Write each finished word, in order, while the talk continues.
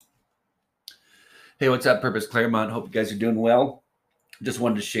Hey, what's up, Purpose Claremont? Hope you guys are doing well. Just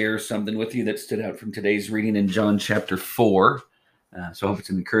wanted to share something with you that stood out from today's reading in John chapter 4. So I hope it's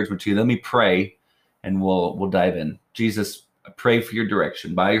an encouragement to you. Let me pray, and we'll dive in. Jesus, I pray for your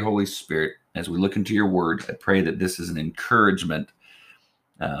direction by your Holy Spirit as we look into your word. I pray that this is an encouragement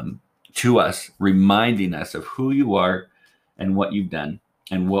to us, reminding us of who you are and what you've done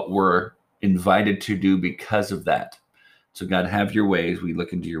and what we're invited to do because of that. So God, have your way as we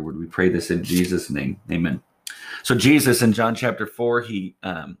look into your word. We pray this in Jesus' name. Amen. So Jesus in John chapter 4,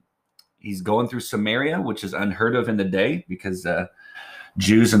 he's going through Samaria, which is unheard of in the day because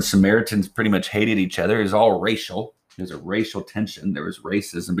Jews and Samaritans pretty much hated each other. It was all racial. There's a racial tension. There was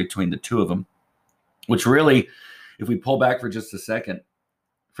racism between the two of them, which really, if we pull back for just a second,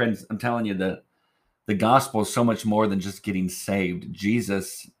 friends, I'm telling you, the gospel is so much more than just getting saved.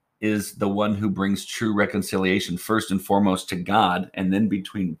 Jesus is the one who brings true reconciliation first and foremost to God and then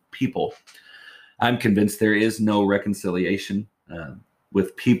between people. I'm convinced there is no reconciliation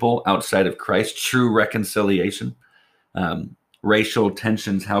with people outside of Christ, true reconciliation. Racial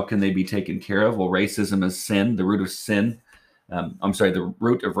tensions, how can they be taken care of? Well, racism is sin, the root of sin. The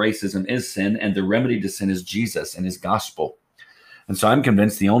root of racism is sin, and the remedy to sin is Jesus and his gospel. And so I'm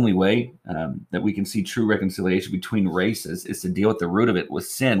convinced the only way that we can see true reconciliation between races is to deal with the root of it, with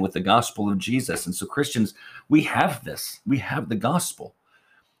sin, with the gospel of Jesus. And so Christians, we have this. We have the gospel.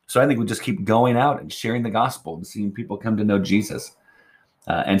 So I think we just keep going out and sharing the gospel and seeing people come to know Jesus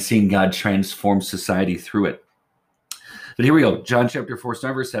and seeing God transform society through it. But here we go. John chapter 4,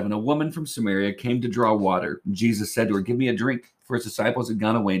 starting verse 7. A woman from Samaria came to draw water. Jesus said to her, "Give me a drink," for his disciples had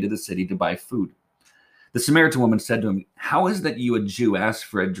gone away into the city to buy food. The Samaritan woman said to him, "How is that you, a Jew, ask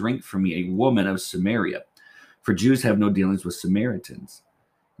for a drink from me, a woman of Samaria? For Jews have no dealings with Samaritans."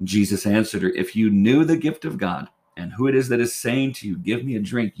 And Jesus answered her, "If you knew the gift of God and who it is that is saying to you, 'Give me a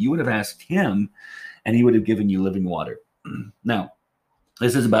drink,' you would have asked him, and he would have given you living water." Now,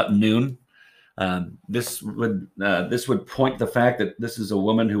 this is about noon. This would point the fact that this is a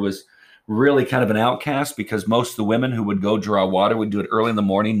woman who was really kind of an outcast, because most of the women who would go draw water would do it early in the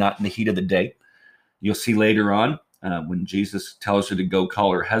morning, not in the heat of the day. You'll see later on when Jesus tells her to go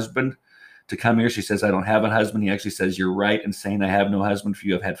call her husband to come here. She says, "I don't have a husband." He actually says, "You're right in saying I have no husband, for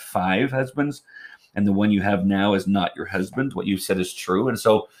you have had 5 husbands, and the one you have now is not your husband. What you said is true." And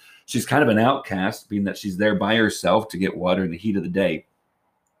so she's kind of an outcast, being that she's there by herself to get water in the heat of the day.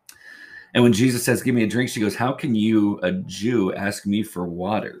 And when Jesus says, "Give me a drink," she goes, "How can you, a Jew, ask me for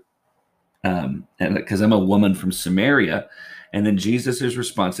water?" And because I'm a woman from Samaria. And then Jesus'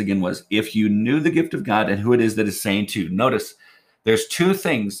 response again was, "If you knew the gift of God and who it is that is saying to you." Notice there's 2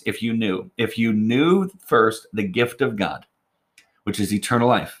 things. If you knew first the gift of God, which is eternal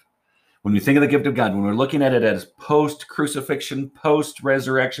life. When we think of the gift of God, when we're looking at it as post-crucifixion,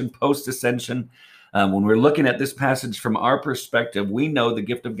 post-resurrection, post-ascension, when we're looking at this passage from our perspective, we know the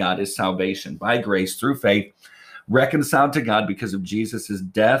gift of God is salvation by grace through faith, reconciled to God because of Jesus'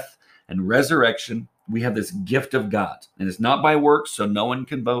 death and resurrection. We have this gift of God, and it's not by works, so no one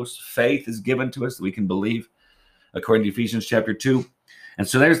can boast. Faith is given to us that we can believe, according to Ephesians chapter 2. And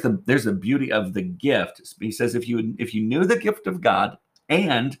so there's the beauty of the gift. He says, if you knew the gift of God,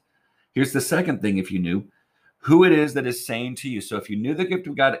 and here's the second thing, if you knew who it is that is saying to you. So if you knew the gift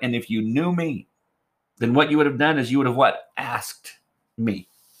of God, and if you knew me, then what you would have done is you would have what? Asked me.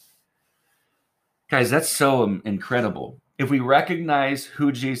 Guys, that's so incredible. If we recognize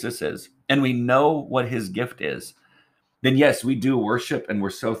who Jesus is and we know what his gift is, then yes, we do worship and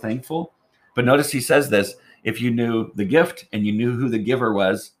we're so thankful. But notice he says this: if you knew the gift and you knew who the giver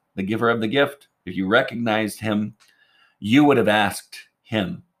was, the giver of the gift, if you recognized him, you would have asked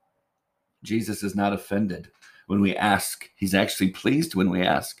him. Jesus is not offended when we ask. He's actually pleased when we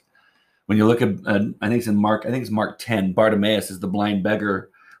ask. When you look at, I think it's Mark 10, Bartimaeus is the blind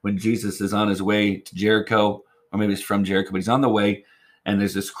beggar when Jesus is on his way to Jericho, or maybe it's from Jericho, but he's on the way, and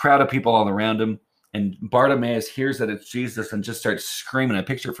there's this crowd of people all around him, and Bartimaeus hears that it's Jesus and just starts screaming. I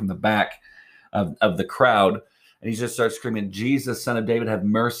picture it from the back of the crowd, and he just starts screaming, "Jesus, Son of David, have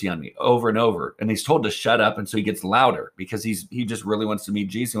mercy on me," over and over. And he's told to shut up, and so he gets louder because he just really wants to meet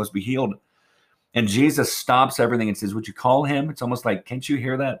Jesus. He wants to be healed. And Jesus stops everything and says, "Would you call him?" It's almost like, can't you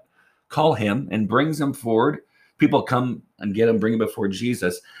hear that? Call him, and brings him forward. People come and get him, bring him before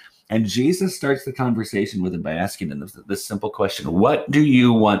Jesus. And Jesus starts the conversation with him by asking him this simple question: "What do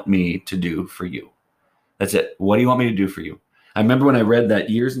you want me to do for you?" That's it. What do you want me to do for you? I remember when I read that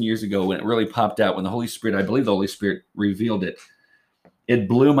years and years ago, when it really popped out, when the Holy Spirit, I believe the Holy Spirit revealed it. It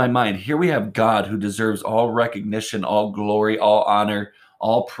blew my mind. Here we have God who deserves all recognition, all glory, all honor,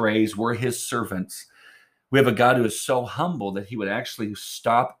 all praise. We're his servants. We have a God who is so humble that he would actually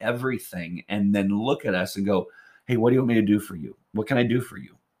stop everything and then look at us and go, hey, what do you want me to do for you? What can I do for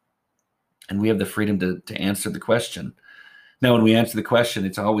you? And we have the freedom to answer the question. Now, when we answer the question,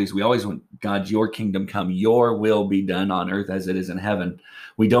 we always want, God, your kingdom come, your will be done on earth as it is in heaven.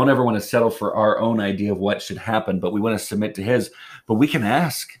 We don't ever want to settle for our own idea of what should happen, but we want to submit to his. But we can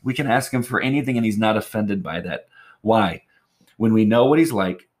ask him for anything, and he's not offended by that. Why? When we know what he's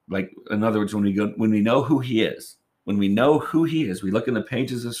like in other words, when we know who he is, we look in the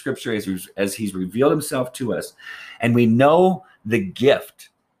pages of scripture as he's revealed himself to us, and we know the gift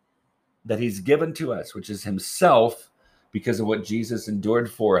that he's given to us, which is himself, because of what Jesus endured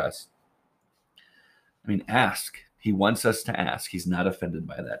for us. I mean, ask. He wants us to ask. He's not offended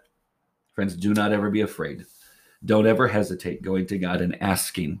by that. Friends, do not ever be afraid. Don't ever hesitate going to God and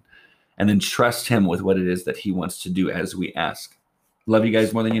asking, and then trust him with what it is that he wants to do as we ask. Love you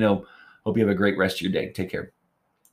guys more than you know. Hope you have a great rest of your day. Take care.